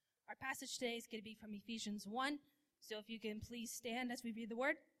passage today is going to be from Ephesians 1. So if you can please stand as we read the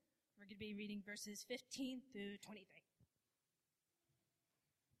word. We're going to be reading verses 15 through 23.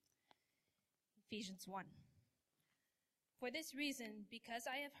 Ephesians 1. For this reason, because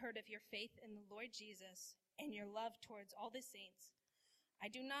I have heard of your faith in the Lord Jesus and your love towards all the saints,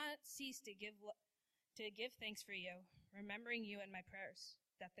 I do not cease to give thanks for you, remembering you in my prayers,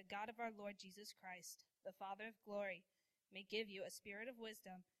 that the God of our Lord Jesus Christ, the Father of glory, may give you a spirit of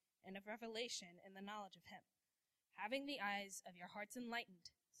wisdom and of revelation in the knowledge of him, having the eyes of your hearts enlightened,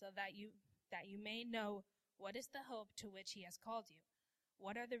 so that you may know what is the hope to which he has called you,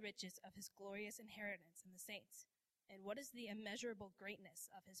 what are the riches of his glorious inheritance in the saints, and what is the immeasurable greatness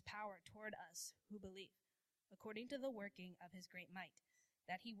of his power toward us who believe, according to the working of his great might,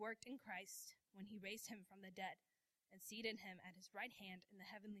 that he worked in Christ when he raised him from the dead and seated him at his right hand in the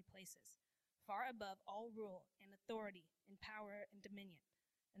heavenly places, far above all rule and authority and power and dominion,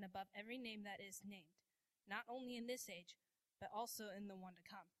 and above every name that is named, not only in this age, but also in the one to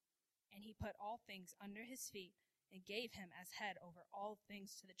come. And he put all things under his feet and gave him as head over all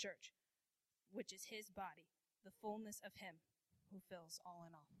things to the church, which is his body, the fullness of him who fills all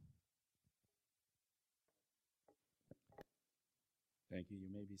in all. Thank you. You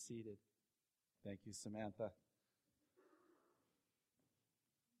may be seated. Thank you, Samantha.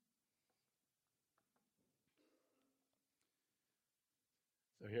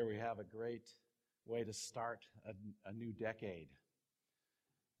 So here we have a great way to start a new decade.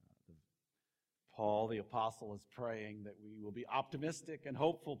 Paul, the apostle, is praying that we will be optimistic and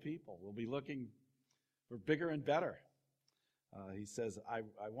hopeful people. We'll be looking for bigger and better. He says, I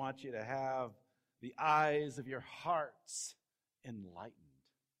want you to have the eyes of your hearts enlightened.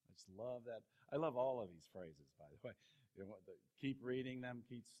 I just love that. I love all of these phrases, by the way. Keep reading them,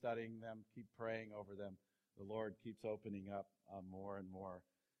 keep studying them, keep praying over them. The Lord keeps opening up more and more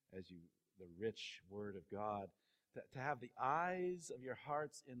as the rich Word of God. To have the eyes of your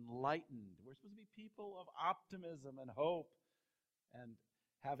hearts enlightened. We're supposed to be people of optimism and hope, and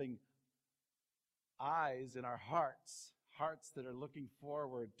having eyes in our hearts that are looking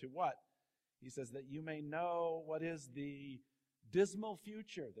forward to what? He says that you may know what is the dismal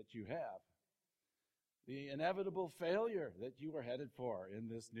future that you have, the inevitable failure that you are headed for in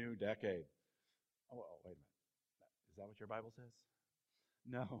this new decade. Oh, wait a minute. Is that what your Bible says?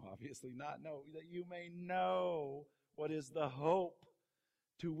 No, obviously not. No, that you may know what is the hope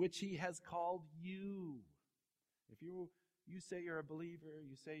to which he has called you. If you say you're a believer,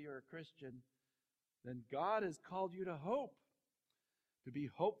 you say you're a Christian, then God has called you to hope, to be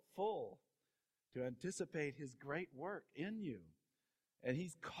hopeful, to anticipate his great work in you. And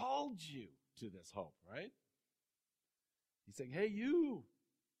he's called you to this hope, right? He's saying, hey, you,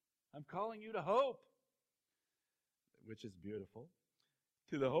 I'm calling you to hope, which is beautiful.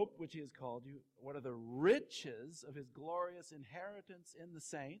 To the hope which he has called you. What are the riches of his glorious inheritance in the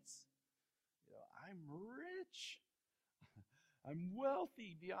saints? I'm rich. I'm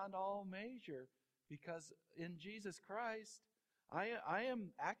wealthy beyond all measure because in Jesus Christ, I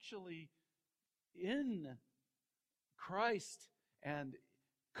am actually in Christ and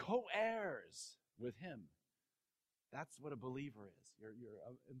co-heirs with him. That's what a believer is. You're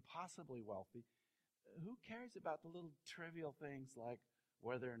impossibly wealthy. Who cares about the little trivial things like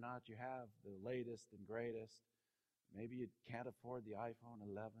whether or not you have the latest and greatest? Maybe you can't afford the iPhone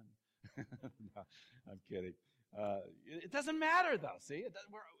 11. No, I'm kidding. It doesn't matter, though. See,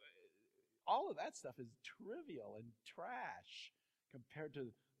 all of that stuff is trivial and trash compared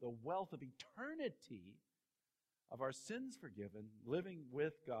to the wealth of eternity of our sins forgiven, living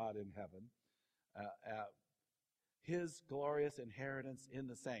with God in heaven, his glorious inheritance in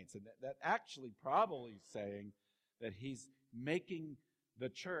the saints. And that actually probably saying that he's making the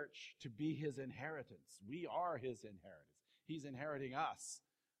church to be his inheritance. We are his inheritance. He's inheriting us.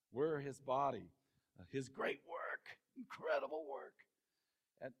 We're his body. His great work. Incredible work.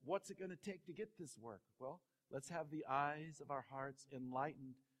 And what's it going to take to get this work? Well, let's have the eyes of our hearts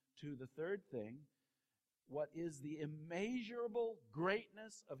enlightened to the third thing. What is the immeasurable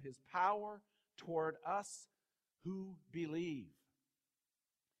greatness of his power toward us who believe?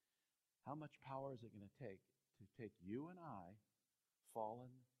 How much power is it going to take you and I, fallen,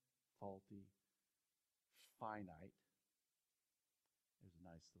 faulty, finite? There's a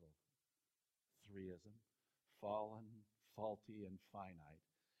nice little threeism. Fallen, faulty, and finite.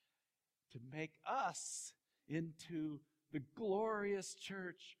 To make us into the glorious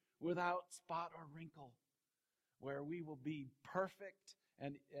church without spot or wrinkle, where we will be perfect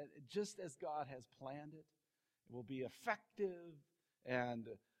and just as God has planned it. It will be effective and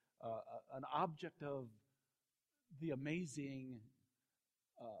an object of the amazing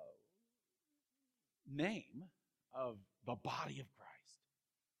name of the body of Christ,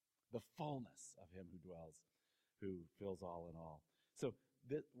 the fullness of him who fills all in all. So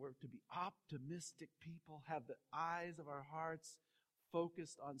that we're to be optimistic people, have the eyes of our hearts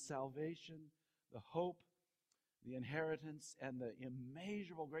focused on salvation, the hope, the inheritance, and the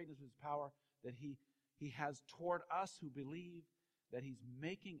immeasurable greatness of his power that he has toward us who believe, that he's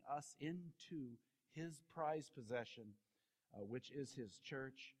making us into his prized possession, which is his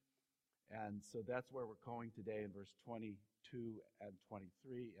church. And so that's where we're going today in verse 22 and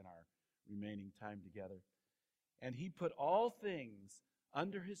 23 in our remaining time together. And he put all things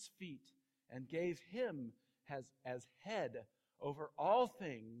under his feet and gave him as head over all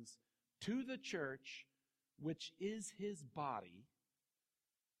things to the church, which is his body,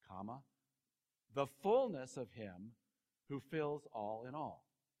 comma, the fullness of him who fills all in all.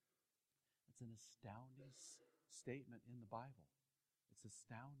 It's an astounding statement in the Bible. It's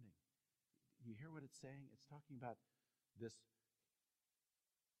astounding. You hear what it's saying? It's talking about this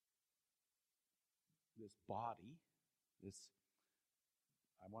body,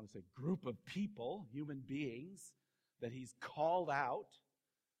 I want to say group of people, human beings, that he's called out.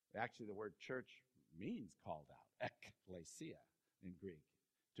 Actually, the word church means called out, ekklesia in Greek,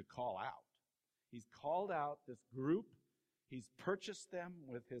 to call out. He's called out this group. He's purchased them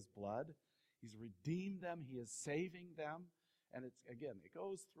with his blood. He's redeemed them. He is saving them. And it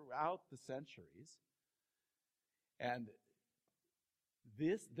goes throughout the centuries. And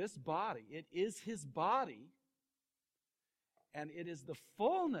this body, it is his body, and it is the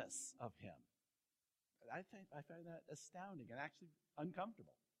fullness of him. I find that astounding and actually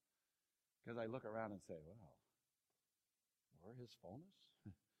uncomfortable. Because I look around and say, wow, we're his fullness?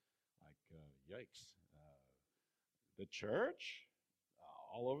 Yikes. The church,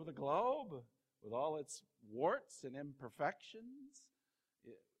 all over the globe, with all its warts and imperfections,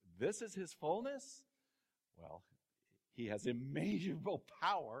 this is his fullness? Well, he has immeasurable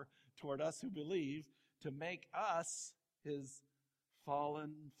power toward us who believe to make us his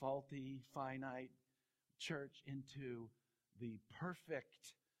fallen, faulty, finite church into the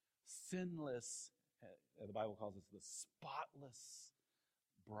perfect, sinless, the Bible calls it the spotless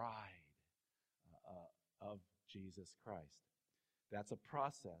bride of Jesus Christ. That's a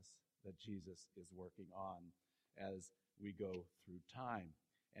process that Jesus is working on as we go through time.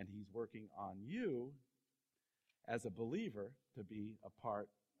 And he's working on you as a believer to be a part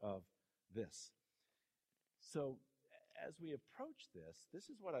of this. So as we approach this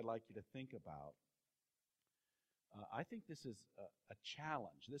is what I'd like you to think about. I think this is a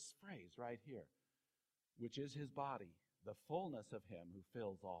challenge, this phrase right here, which is his body, the fullness of him who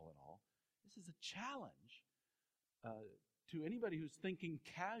fills all in all. This is a challenge to anybody who's thinking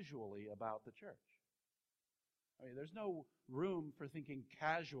casually about the church. I mean, there's no room for thinking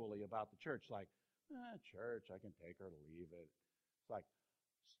casually about the church, like, church, I can take or leave it. It's like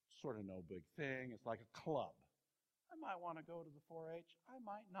sort of no big thing. It's like a club. I might want to go to the 4-H. I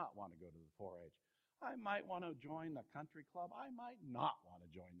might not want to go to the 4-H. I might want to join the country club. I might not want to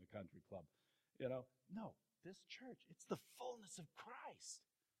join the country club. No, this church, it's the fullness of Christ.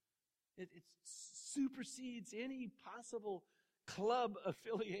 It supersedes any possible club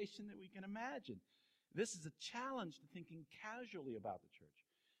affiliation that we can imagine. This is a challenge to thinking casually about the church.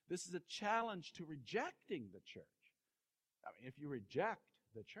 This is a challenge to rejecting the church. I mean, if you reject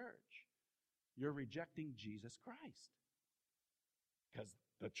the church, you're rejecting Jesus Christ. Because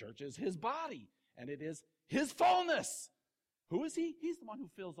the church is his body, and it is his fullness. Who is he? He's the one who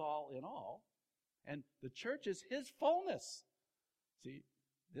fills all in all. And the church is his fullness. See,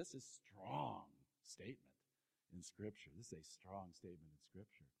 this is a strong statement in Scripture. This is a strong statement in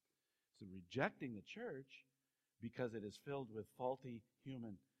Scripture. So rejecting the church because it is filled with faulty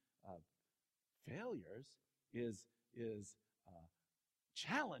human failures is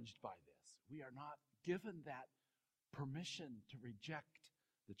challenged by this. We are not given that permission to reject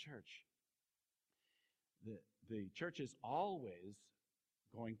the church. The church is always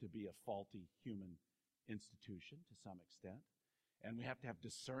going to be a faulty human institution to some extent. And we have to have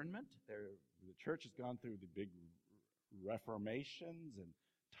discernment. The church has gone through the big reformations and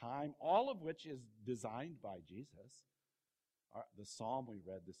time, all of which is designed by Jesus. The psalm we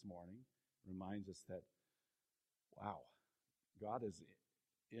read this morning reminds us that, wow, God is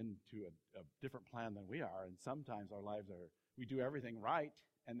into a different plan than we are. And sometimes our lives we do everything right,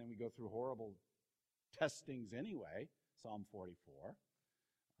 and then we go through horrible testings anyway, Psalm 44.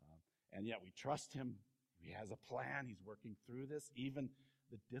 And yet we trust him. He has a plan. He's working through this. Even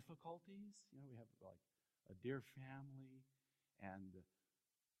the difficulties. We have like a dear family, and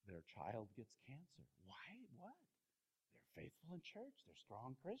their child gets cancer. Why? What? They're faithful in church. They're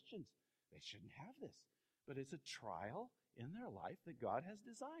strong Christians. they shouldn't have this. But it's a trial in their life that God has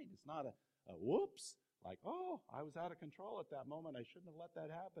designed. It's not a whoops, like, oh, I was out of control at that moment. I shouldn't have let that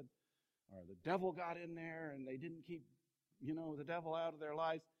happen. Or the devil got in there and they didn't keep, the devil out of their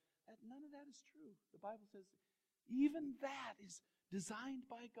lives. None of that is true. The Bible says even that is designed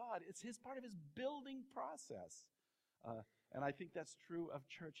by God. It's part of his building process. And I think that's true of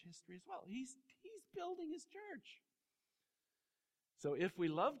church history as well. He's building his church. So if we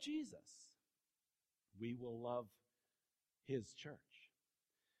love Jesus, we will love his church.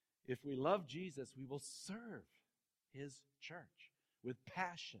 If we love Jesus, we will serve his church with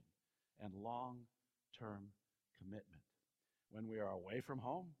passion and long-term commitment. When we are away from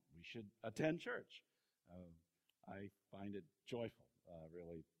home, we should attend church. I find it joyful,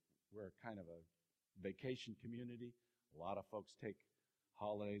 really. We're kind of a vacation community. A lot of folks take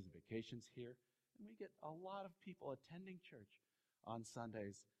holidays and vacations here, and we get a lot of people attending church on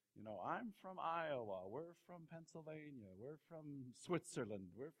Sundays. I'm from Iowa, we're from Pennsylvania, we're from Switzerland,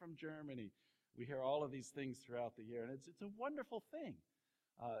 we're from Germany. We hear all of these things throughout the year, and it's a wonderful thing.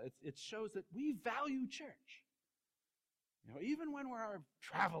 It shows that we value church. Even when we're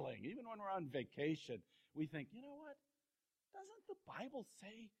traveling, even when we're on vacation, we think, you know what? Doesn't the Bible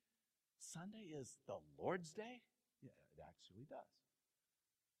say Sunday is the Lord's Day? Yeah, it actually does.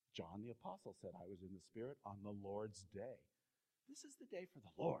 John the Apostle said, I was in the Spirit on the Lord's Day. This is the day for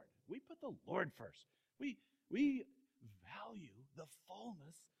the Lord. We put the Lord first. We value the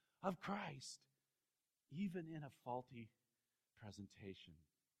fullness of Christ. Even in a faulty presentation,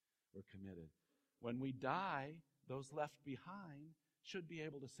 we're committed. When we die, those left behind should be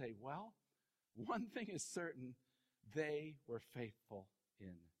able to say, well, one thing is certain, they were faithful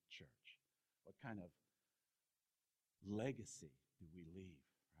in church. What kind of legacy do we leave,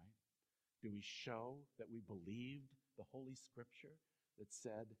 right? Do we show that we believed the Holy Scripture that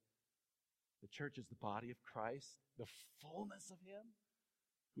said the church is the body of Christ, the fullness of Him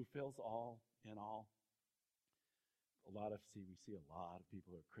who fills all in all? We see a lot of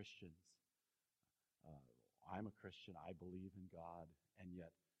people who are Christians. I'm a Christian. I believe in God. And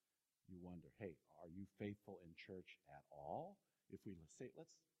yet you wonder, hey, are you faithful in church at all? If we say,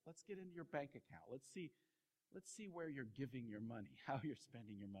 let's get into your bank account. Let's see where you're giving your money, how you're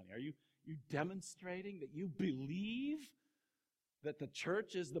spending your money. Are you demonstrating that you believe that the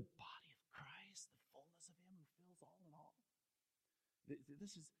church is the body of Christ, the fullness of Him who fills all in all?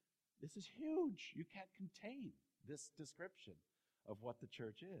 This is huge. You can't contain this description of what the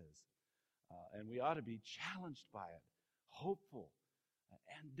church is. And we ought to be challenged by it, hopeful,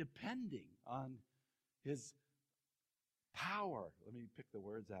 and depending on His power. Let me pick the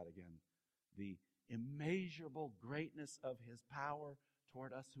words out again. The immeasurable greatness of His power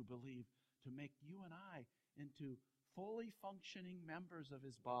toward us who believe, to make you and I into fully functioning members of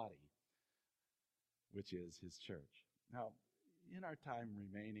His body, which is His church. Now, in our time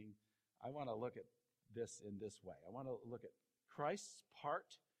remaining, I want to look at this in this way. I want to look at Christ's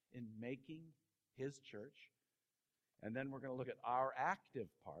part in making His church, and then we're going to look at our active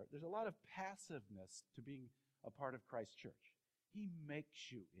part. There's a lot of passiveness to being a part of Christ's church. He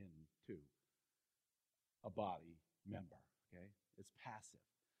makes you into a body member, okay? It's passive.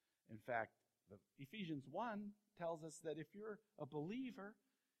 In fact, Ephesians 1 tells us that if you're a believer,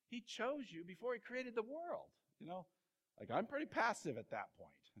 He chose you before He created the world. Like I'm pretty passive at that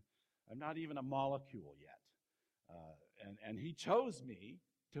point. I'm not even a molecule yet. And He chose me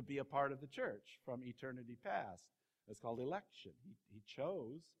to be a part of the church from eternity past. It's called election. He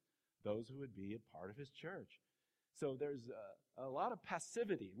chose those who would be a part of His church. So there's a lot of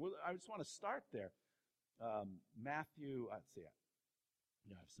passivity. I just want to start there. Matthew, let's see, I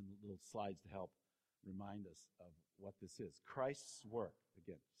have some little slides to help remind us of what this is. Christ's work.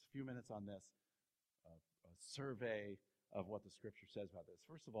 Again, just a few minutes on this. A survey of what the Scripture says about this.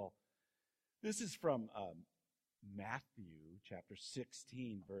 First of all, this is from Matthew chapter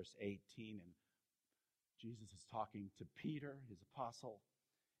 16, verse 18. And Jesus is talking to Peter, his apostle.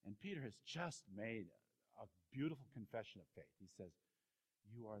 And Peter has just made a beautiful confession of faith. He says,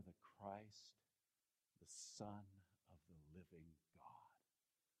 "You are the Christ, the Son of the living God."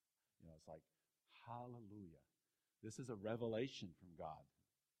 It's like, hallelujah. This is a revelation from God,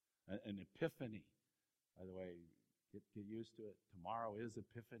 an epiphany. By the way, get used to it. Tomorrow is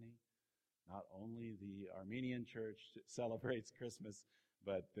Epiphany. Not only the Armenian church celebrates Christmas,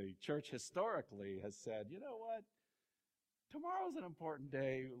 but the church historically has said, you know what? Tomorrow's an important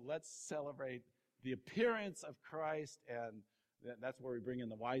day. Let's celebrate the appearance of Christ, and that's where we bring in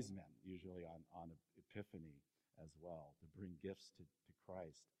the wise men, usually on Epiphany as well, to bring gifts to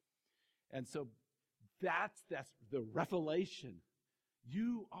Christ. And so that's the revelation.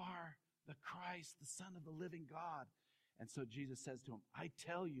 You are the Christ, the Son of the living God. And so Jesus says to him, I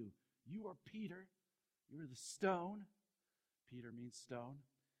tell you, you are Peter. You are the stone. Peter means stone.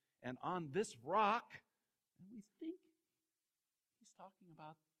 And on this rock, and we think he's talking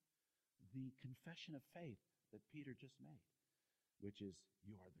about the confession of faith that Peter just made, which is,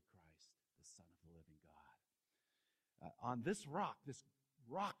 you are the Christ, the Son of the living God. On this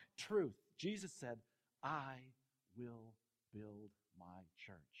rock truth, Jesus said, I will build my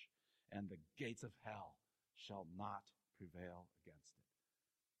church, and the gates of hell shall not prevail against it.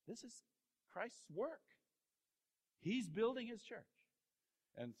 This is Christ's work. He's building his church.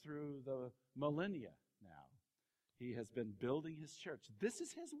 And through the millennia now, he has been building his church. This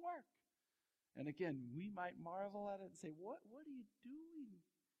is his work. And again, we might marvel at it and say, what are you doing?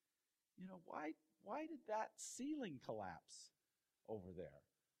 You know, why did that ceiling collapse over there?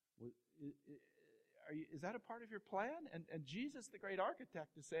 Is that a part of your plan? And Jesus, the great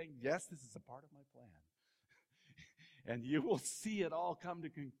architect, is saying, yes, this is a part of my plan. And you will see it all come to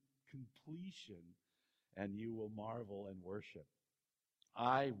completion, and you will marvel and worship.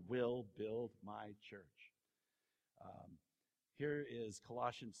 I will build my church. Here is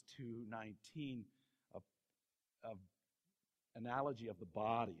Colossians 2:19, a analogy of the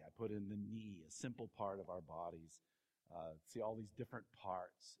body. I put in the knee, a simple part of our bodies. See all these different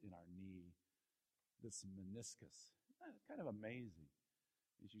parts in our knee. This meniscus, kind of amazing.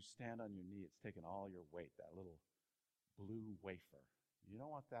 As you stand on your knee, it's taken all your weight, that little blue wafer. You don't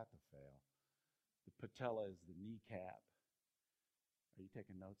want that to fail. The patella is the kneecap. Are you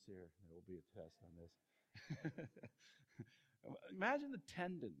taking notes here? There will be a test on this. Imagine the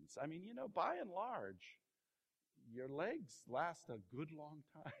tendons. I mean, by and large, your legs last a good long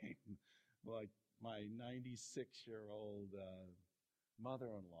time. Like my 96-year-old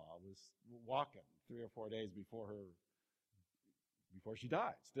mother-in-law was walking 3 or 4 days before she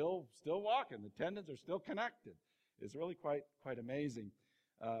died. Still walking. The tendons are still connected. It's really quite amazing.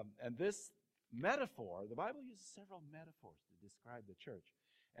 And this metaphor, the Bible uses several metaphors to describe the church.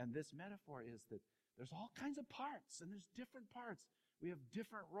 And this metaphor is that there's all kinds of parts, and there's different parts. We have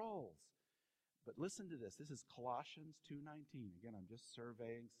different roles. But listen to this. This is Colossians 2:19. Again, I'm just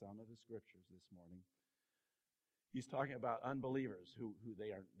surveying some of the scriptures this morning. He's talking about unbelievers who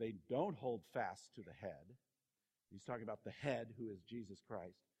they don't hold fast to the head. He's talking about the head, who is Jesus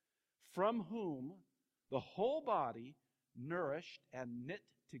Christ, from whom the whole body, nourished and knit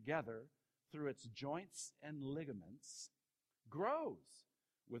together through its joints and ligaments, grows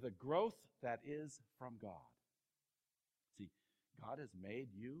with a growth that is from God. See, God has made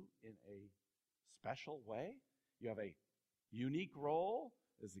you in a special way. You have a unique role.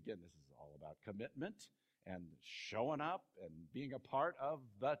 This is all about commitment and showing up and being a part of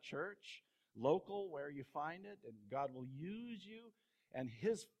the church, local where you find it, and God will use you, and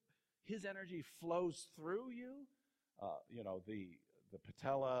His energy flows through you. The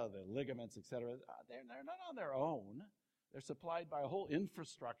patella, the ligaments, etc. They're not on their own. They're supplied by a whole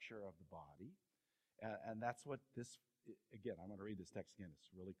infrastructure of the body, and that's what this. Again, I'm going to read this text again. It's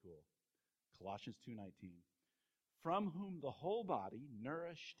really cool. Colossians 2:19, from whom the whole body,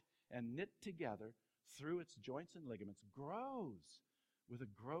 nourished and knit together through its joints and ligaments, grows with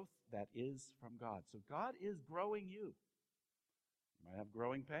a growth that is from God. So God is growing you. You might have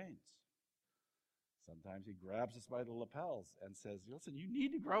growing pains. Sometimes He grabs us by the lapels and says, listen, you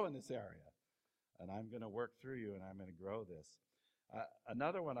need to grow in this area. And I'm going to work through you, and I'm going to grow this.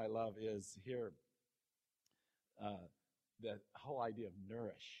 Another one I love is here, the whole idea of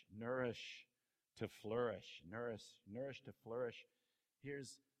nourish to flourish, nourish to flourish.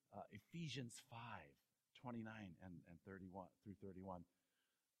 Here's Ephesians 5:29 and 31 through 31.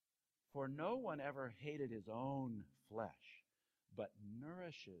 For no one ever hated his own flesh, but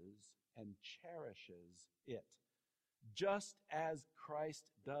nourishes and cherishes it, just as Christ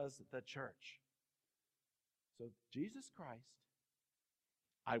does the church. So Jesus Christ,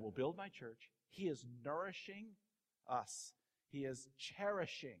 I will build my church. He is nourishing us. He is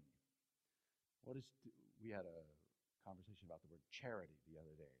cherishing. We had a conversation about the word charity the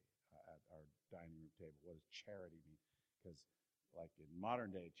other day at our dining room table. What does charity mean? Because like in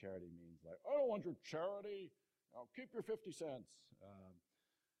modern day, charity means like, I don't want your charity. Keep your 50 cents.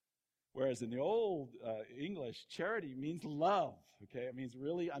 Whereas in the old English, charity means love. Okay, it means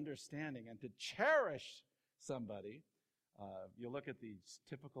really understanding. And to cherish somebody, you look at these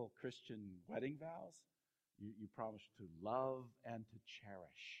typical Christian wedding vows, you promise to love and to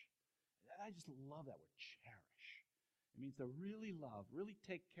cherish. I just love that word, cherish. It means to really love, really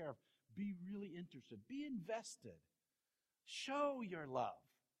take care of, be really interested, be invested. Show your love.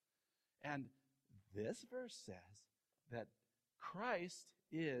 And this verse says that Christ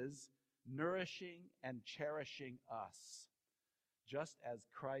is nourishing and cherishing us, just as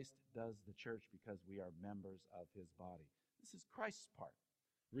Christ does the church because we are members of his body. This is Christ's part.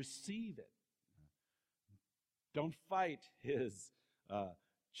 Receive it. Don't fight his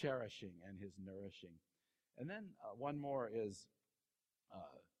cherishing and his nourishing. And then one more is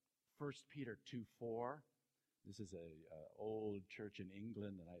 1 Peter 2:4. This is a old church in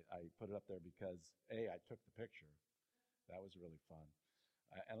England, and I put it up there because, I took the picture. That was really fun.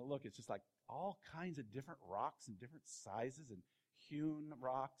 And look, it's just like all kinds of different rocks and different sizes and hewn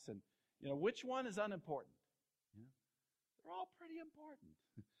rocks. And, which one is unimportant? They're all pretty important.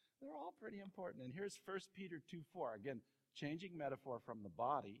 They're all pretty important. And here's 1 Peter 2:4. Again, changing metaphor from the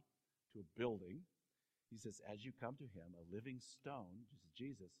body to a building. He says, as you come to him, a living stone,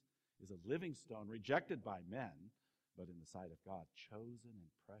 Jesus, is a living stone rejected by men, but in the sight of God, chosen and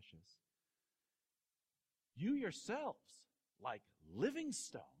precious. You yourselves, like living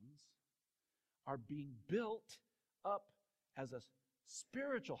stones, are being built up as a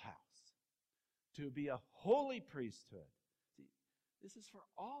spiritual house to be a holy priesthood. See, this is for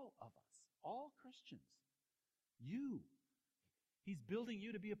all of us, all Christians. He's building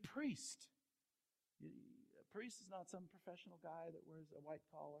you to be a priest. A priest is not some professional guy that wears a white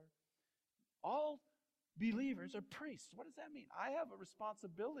collar. All believers are priests. What does that mean? I have a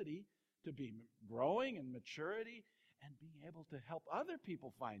responsibility to be growing in maturity and being able to help other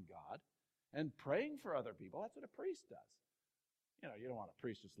people find God and praying for other people. That's what a priest does. You don't want a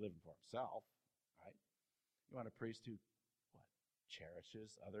priest just living for himself, right? You want a priest who,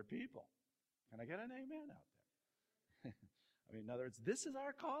 cherishes other people. Can I get an amen out there? In other words, this is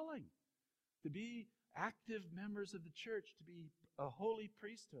our calling, to be active members of the church, to be a holy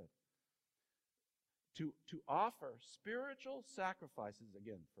priesthood, to offer spiritual sacrifices.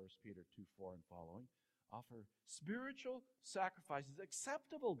 Again, 1 Peter 2:4 and following. Offer spiritual sacrifices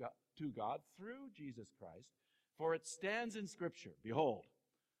acceptable to God through Jesus Christ, for it stands in Scripture, behold,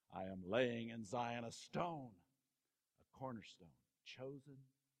 I am laying in Zion a stone, a cornerstone, chosen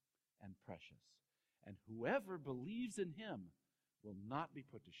and precious, and whoever believes in him will not be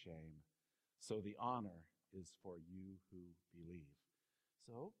put to shame, so the honor is for you who believe.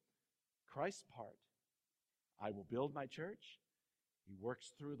 So, Christ's part, I will build my church. He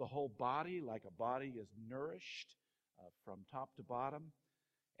works through the whole body like a body is nourished from top to bottom.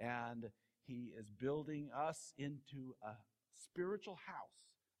 And he is building us into a spiritual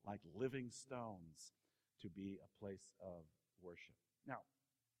house like living stones to be a place of worship. Now,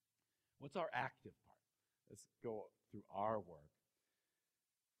 what's our active part? Let's go through our work.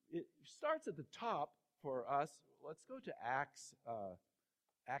 It starts at the top for us. Let's go to Acts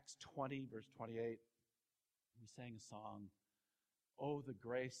 20, verse 28. We sang a song, "Oh, the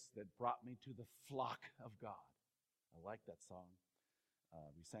grace that brought me to the flock of God." I like that song.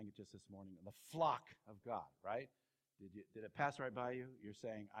 We sang it just this morning. The flock of God, right? Did it pass right by you? You're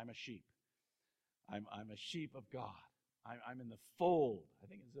saying, I'm a sheep. I'm a sheep of God. I'm in the fold. I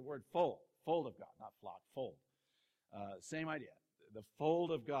think it's the word fold. Fold of God, not flock, fold. Same idea. The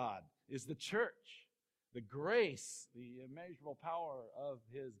fold of God is the church. The grace, the immeasurable power of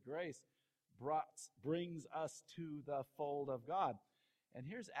his grace brings us to the fold of God. And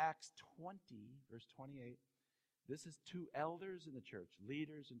here's Acts 20, verse 28. This is to elders in the church,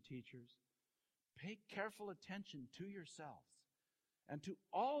 leaders and teachers. Pay careful attention to yourselves and to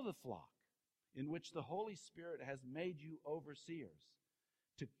all the flock in which the Holy Spirit has made you overseers,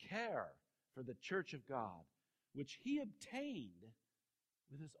 to care for the church of God, which he obtained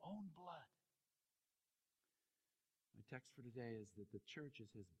with his own blood. My text for today is that the church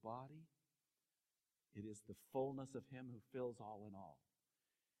is his body. It is the fullness of him who fills all in all.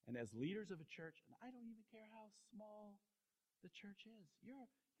 And as leaders of a church, and I don't even care how small the church is, you're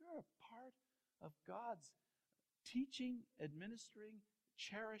a part of God's teaching, administering,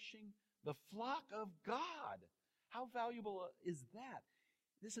 cherishing the flock of God. How valuable is that?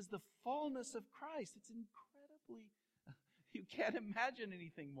 This is the fullness of Christ. It's incredibly, you can't imagine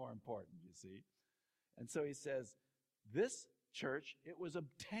anything more important, you see. And so he says, this church, it was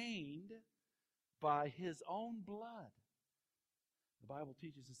obtained by his own blood. The Bible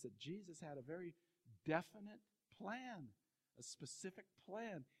teaches us that Jesus had a very definite plan, a specific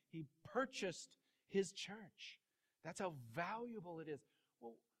plan. He purchased his church. That's how valuable it is.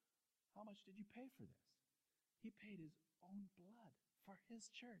 Well, how much did you pay for this? He paid his own blood for his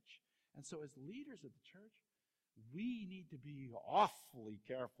church. And so as leaders of the church, we need to be awfully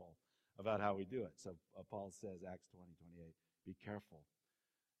careful about how we do it. So Paul says, Acts 20:28, be careful,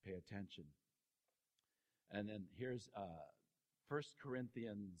 pay attention. And then here's 1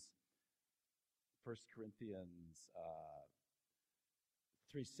 Corinthians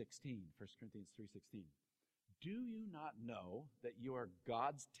 3:16, 1 Corinthians 3:16. Do you not know that you are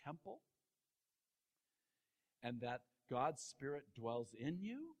God's temple and that God's Spirit dwells in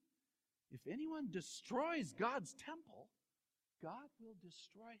you? If anyone destroys God's temple, God will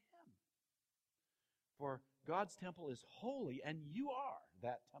destroy him. For God's temple is holy, and you are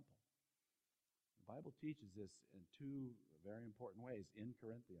that temple. The Bible teaches this in two very important ways in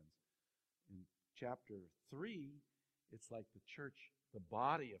Corinthians. In chapter 3, it's like the church, the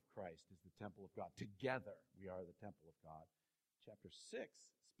body of Christ is the temple of God. Together, we are the temple of God. Chapter 6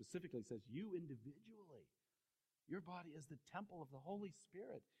 specifically says, you individually, your body is the temple of the Holy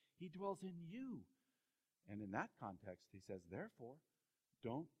Spirit. He dwells in you. And in that context, he says, therefore,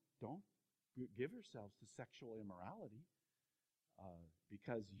 don't give yourselves to sexual immorality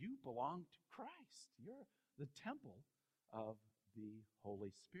because you belong to Christ. You're the temple of the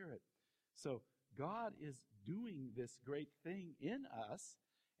Holy Spirit. So God is doing this great thing in us,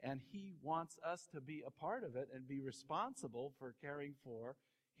 and he wants us to be a part of it and be responsible for caring for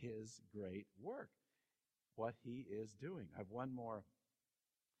his great work, what he is doing. I have one more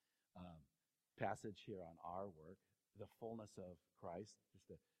passage here on our work, the fullness of Christ, just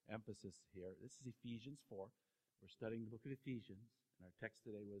an emphasis here. This is Ephesians 4. We're studying the book of Ephesians, and our text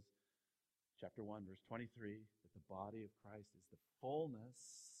today was chapter 1, verse 23, that the body of Christ is the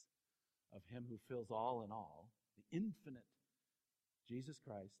fullness of him who fills all in all, the infinite Jesus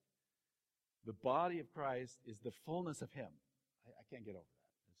Christ. The body of Christ is the fullness of him. I can't get over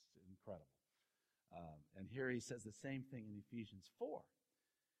that. It's incredible. And here he says the same thing in Ephesians 4,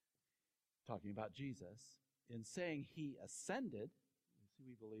 talking about Jesus. In saying he ascended, you see,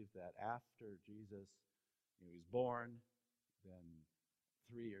 we believe that after Jesus, he was born, then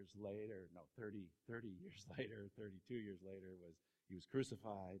 30 years later, 32 years later, he was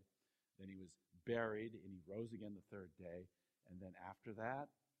crucified, then he was buried, and he rose again the third day, and then after that,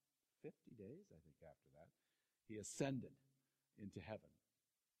 50 days, I think after that, he ascended into heaven,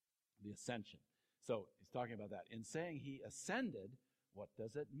 the ascension. So he's talking about that. In saying he ascended, what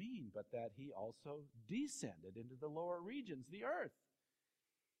does it mean? But that he also descended into the lower regions, the earth.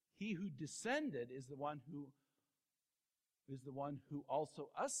 He who descended is the one who also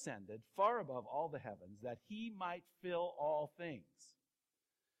ascended far above all the heavens, that he might fill all things.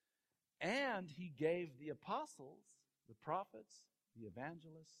 And he gave the apostles, the prophets, the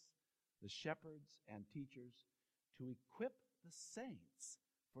evangelists, the shepherds, and teachers to equip the saints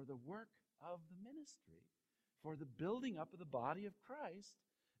for the work of the ministry, for the building up of the body of Christ,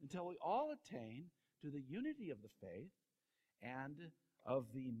 until we all attain to the unity of the faith and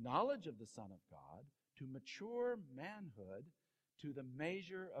of the knowledge of the Son of God, to mature manhood, to the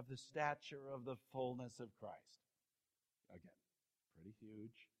measure of the stature of the fullness of Christ. Again, pretty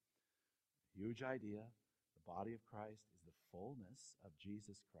huge idea. The body of Christ is the fullness of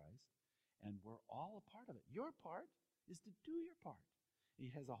Jesus Christ, and we're all a part of it. Your part is to do your part. He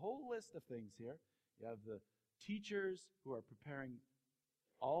has a whole list of things here. You have the teachers who are preparing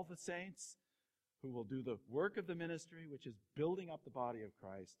all the saints who will do the work of the ministry, which is building up the body of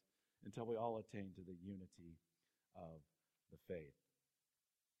Christ until we all attain to the unity of the faith.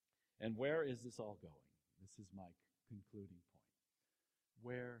 And where is this all going? This is my concluding point.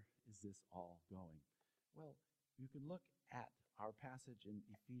 Where is this all going? Well, you can look at our passage in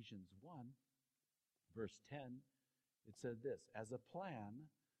Ephesians 1, verse 10. It said this, as a plan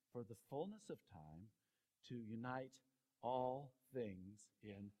for the fullness of time to unite all things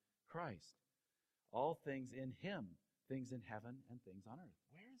in Christ. All things in him, things in heaven and things on earth.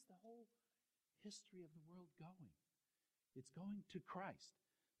 Where is the whole history of the world going? It's going to Christ.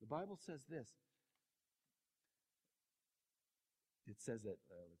 The Bible says this. It says that,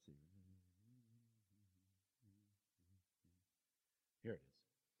 let's see. Here it is.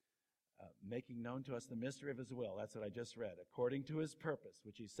 Making known to us the mystery of his will. That's what I just read. According to his purpose,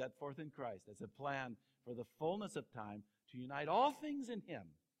 which he set forth in Christ as a plan for the fullness of time to unite all things in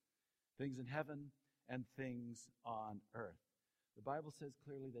him, things in heaven and things on earth. The Bible says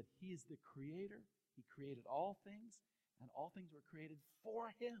clearly that he is the creator. He created all things, and all things were created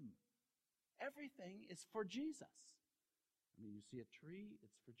for him. Everything is for Jesus. I mean, you see a tree,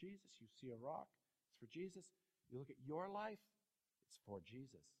 it's for Jesus. You see a rock, it's for Jesus. You look at your life, it's for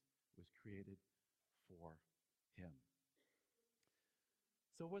Jesus. It was created for him.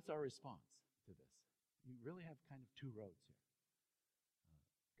 So what's our response to this? You really have kind of two roads here.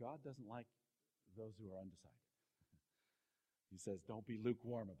 God doesn't like those who are undecided. He says, don't be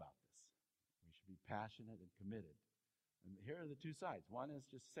lukewarm about this. We should be passionate and committed. And here are the two sides. One is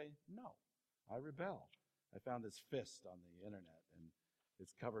just say, no, I rebel. I found this fist on the internet, and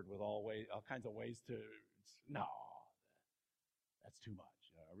it's covered with all kinds of ways to, no, that's too much.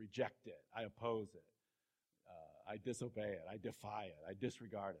 reject it. I oppose it. I disobey it. I defy it. I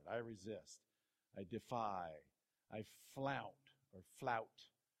disregard it. I resist. I defy. I flout or flout.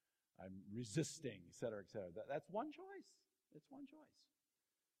 I'm resisting, etc., etc. That's one choice. It's one choice.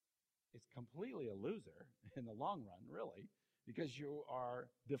 It's completely a loser in the long run, really, because you are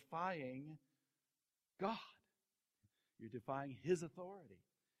defying God. You're defying His authority,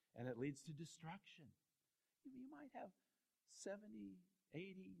 and it leads to destruction. You might have 70,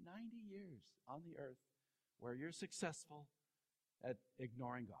 80, 90 years on the earth where you're successful at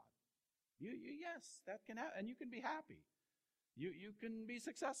ignoring God. Yes, that can happen, and you can be happy. You can be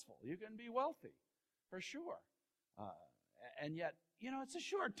successful. You can be wealthy, for sure. And yet, it's a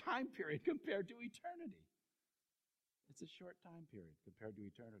short time period compared to eternity. It's a short time period compared to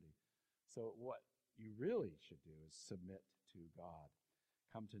eternity. So what you really should do is submit to God.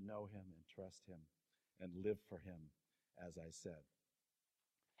 Come to know Him and trust Him and live for Him, as I said.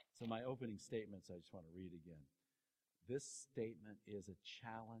 So my opening statements, I just want to read again. This statement is a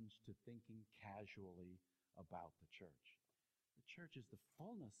challenge to thinking casually about the church. The church is the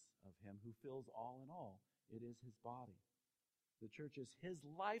fullness of Him who fills all in all. It is His body. The church is His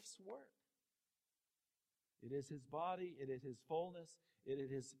life's work. It is His body. It is His fullness. It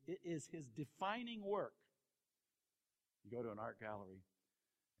is His defining work. You go to an art gallery,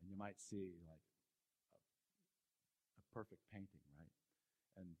 and you might see like a perfect painting, right?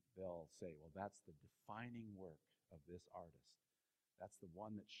 And they'll say, well, that's the defining work of this artist. That's the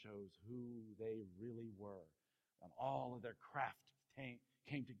one that shows who they really were. And all of their craft came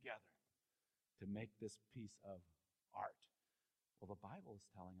together to make this piece of art. Well, the Bible is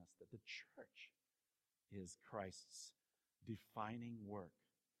telling us that the church is Christ's defining work.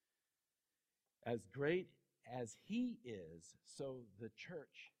 As great as He is, so the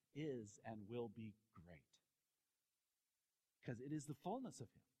church is and will be great. Because it is the fullness of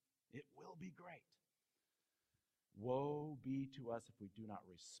Him. It will be great. Woe be to us if we do not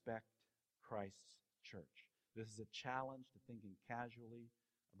respect Christ's church. This is a challenge to thinking casually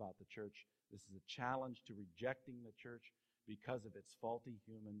about the church. This is a challenge to rejecting the church because of its faulty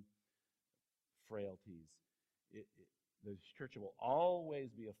human frailties. The church will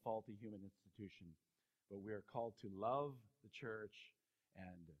always be a faulty human institution, but we are called to love the church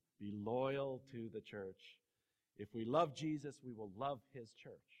and be loyal to the church. If we love Jesus, we will love His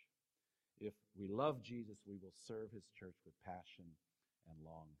church. If we love Jesus, we will serve His church with passion and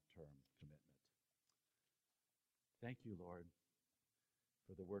long-term commitment. Thank you, Lord,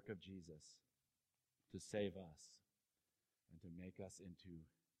 for the work of Jesus to save us and to make us into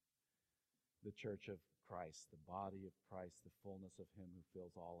the church of Christ, the body of Christ, the fullness of Him who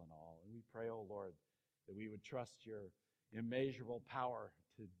fills all in all. And we pray, oh Lord, that we would trust Your immeasurable power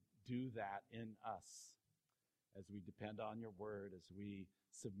to do that in us as we depend on Your word, as we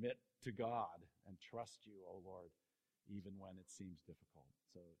submit to God and trust You, oh Lord, even when it seems difficult.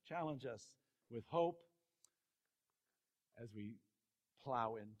 So challenge us with hope as we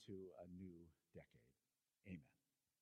plow into a new decade. Amen.